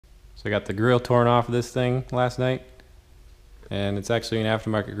So I got the grill torn off of this thing last night, and it's actually an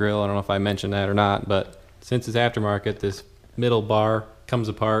aftermarket grill. I don't know if I mentioned that or not, but since it's aftermarket, this middle bar comes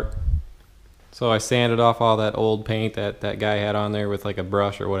apart. So I sanded off all that old paint that guy had on there with like a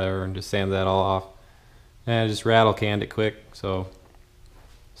brush or whatever, and just sanded that all off. And I just rattle canned it quick, so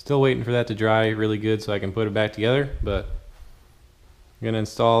still waiting for that to dry really good so I can put it back together, but I'm going to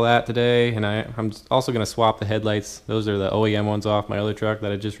install that today, and I'm also going to swap the headlights. Those are the OEM ones off my other truck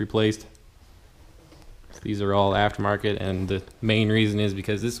that I just replaced. These are all aftermarket, and the main reason is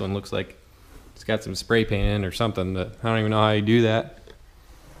because this one looks like it's got some spray paint in or something, but I don't even know how you do that.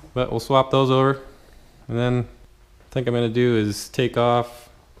 But we'll swap those over, and then I think I'm going to do is take off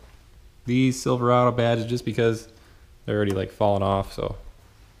these Silverado badges just because they're already like falling off, so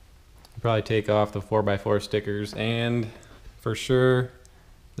I'll probably take off the 4x4 stickers and for sure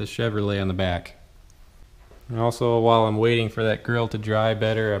the Chevrolet on the back. And also, while I'm waiting for that grill to dry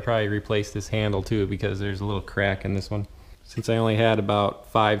better, I'll probably replace this handle too because there's a little crack in this one. Since I only had about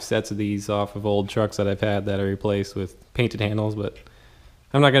 5 sets of these off of old trucks that I've had that I replaced with painted handles, but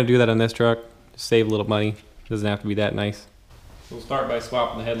I'm not going to do that on this truck. Just save a little money. It doesn't have to be that nice. So we'll start by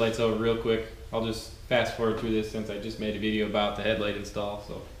swapping the headlights over real quick. I'll just fast forward through this since I just made a video about the headlight install.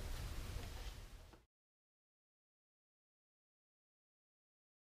 So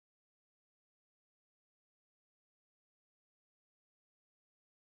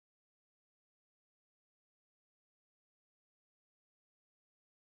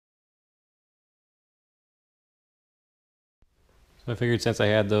I figured since I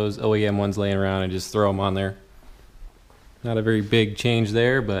had those OEM ones laying around, I'd just throw them on there. Not a very big change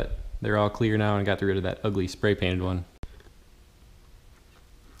there, but they're all clear now and got rid of that ugly spray painted one.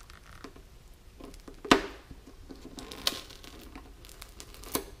 To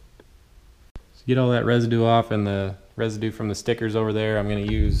get all that residue off and the residue from the stickers over there, I'm going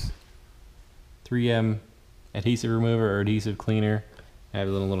to use 3M adhesive remover or adhesive cleaner. I have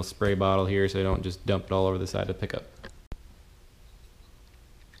a little spray bottle here so I don't just dump it all over the side of the pickup.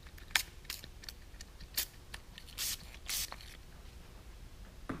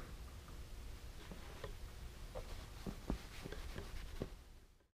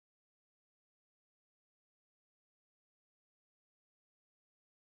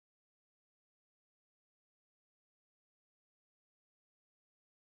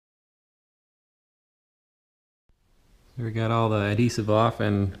 We got all the adhesive off,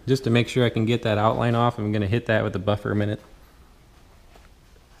 and just to make sure I can get that outline off, I'm going to hit that with the buffer a minute.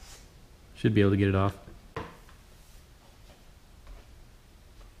 Should be able to get it off.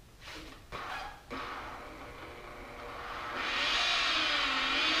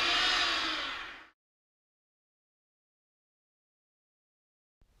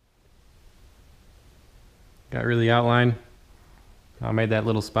 Got really outlined. I made that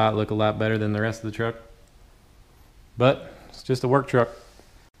little spot look a lot better than the rest of the truck. But it's just a work truck.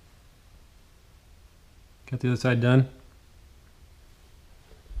 Got the other side done.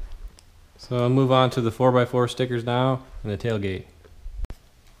 So I'll move on to the 4x4 stickers now and the tailgate.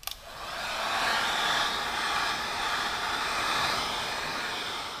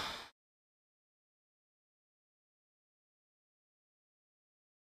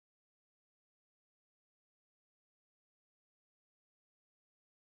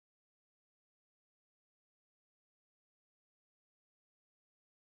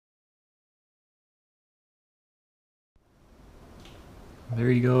 There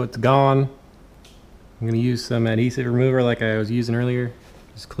you go, it's gone. I'm going to use some adhesive remover like I was using earlier.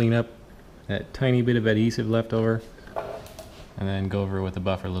 Just clean up that tiny bit of adhesive left over and then go over it with the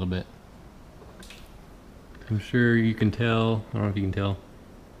buffer a little bit. I'm sure you can tell, I don't know if you can tell,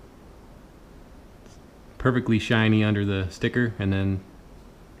 it's perfectly shiny under the sticker and then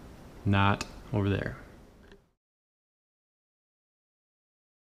not over there.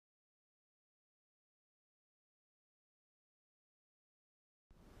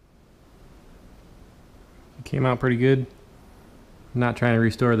 Came out pretty good. I'm not trying to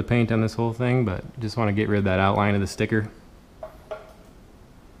restore the paint on this whole thing, but just want to get rid of that outline of the sticker.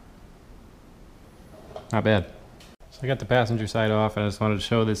 Not bad. So I got the passenger side off, and I just wanted to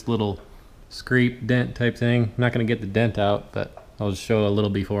show this little scrape dent type thing. I'm not going to get the dent out, but I'll just show a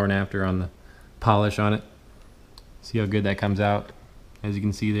little before and after on the polish on it. See how good that comes out. As you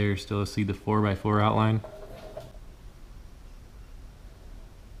can see there, still see the 4x4 outline.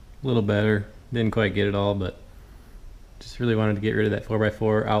 A little better. Didn't quite get it all, but just really wanted to get rid of that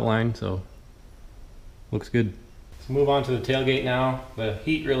 4x4 outline, so looks good. Let's move on to the tailgate now. The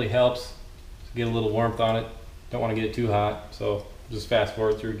heat really helps to get a little warmth on it. Don't want to get it too hot, so just fast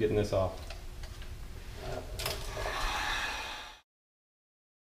forward through getting this off.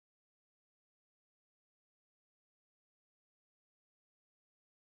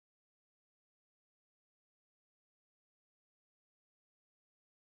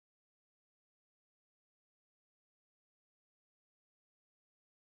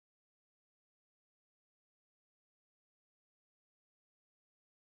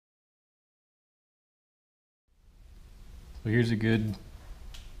 So here's a good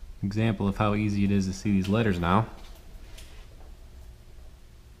example of how easy it is to see these letters now.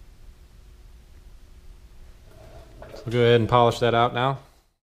 So go ahead and polish that out now.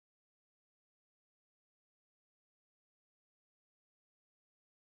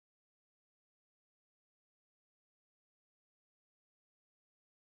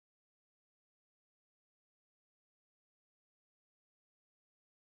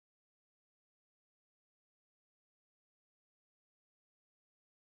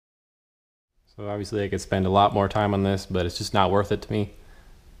 So obviously I could spend a lot more time on this, but it's just not worth it to me.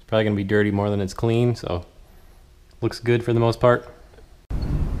 It's probably going to be dirty more than it's clean, so looks good for the most part.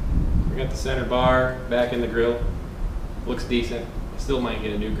 We got the center bar back in the grill. Looks decent. Still might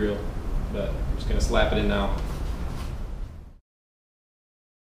get a new grill, but I'm just going to slap it in now.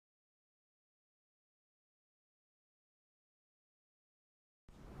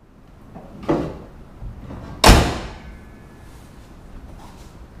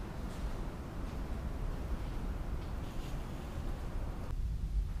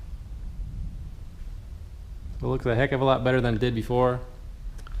 It looks a heck of a lot better than it did before.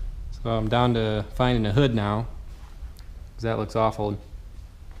 So I'm down to finding a hood now, because that looks awful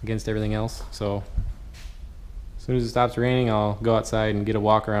against everything else. So as soon as it stops raining, I'll go outside and get a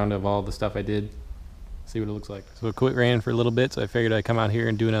walk around of all the stuff I did, see what it looks like. So it quit raining for a little bit, so I figured I'd come out here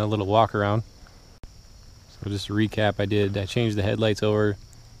and do a little walk around. So just to recap, I changed the headlights over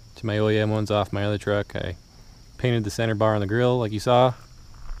to my OEM ones off my other truck. I painted the center bar on the grill like you saw.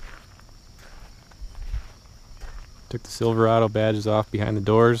 Took the Silverado badges off behind the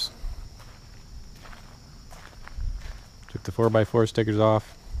doors. Took the 4x4 stickers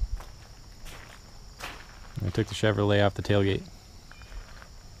off. And I took the Chevrolet off the tailgate.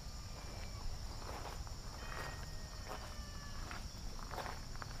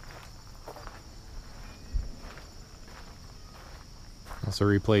 Also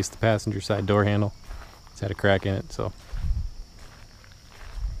replaced the passenger side door handle. It's had a crack in it, so.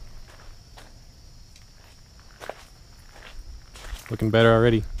 Looking better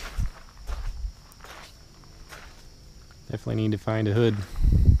already. Definitely need to find a hood.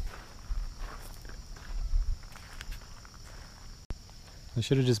 I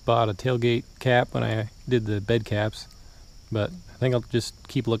should have just bought a tailgate cap when I did the bed caps, but I think I'll just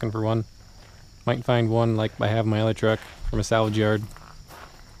keep looking for one. Might find one like I have in my other truck from a salvage yard.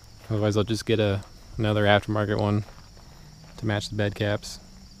 Otherwise I'll just get another aftermarket one to match the bed caps.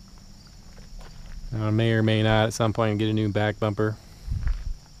 I may or may not at some point get a new back bumper.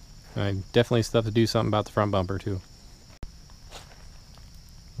 I definitely still have to do something about the front bumper too.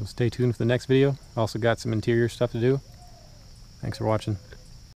 So stay tuned for the next video. Also got some interior stuff to do. Thanks for watching.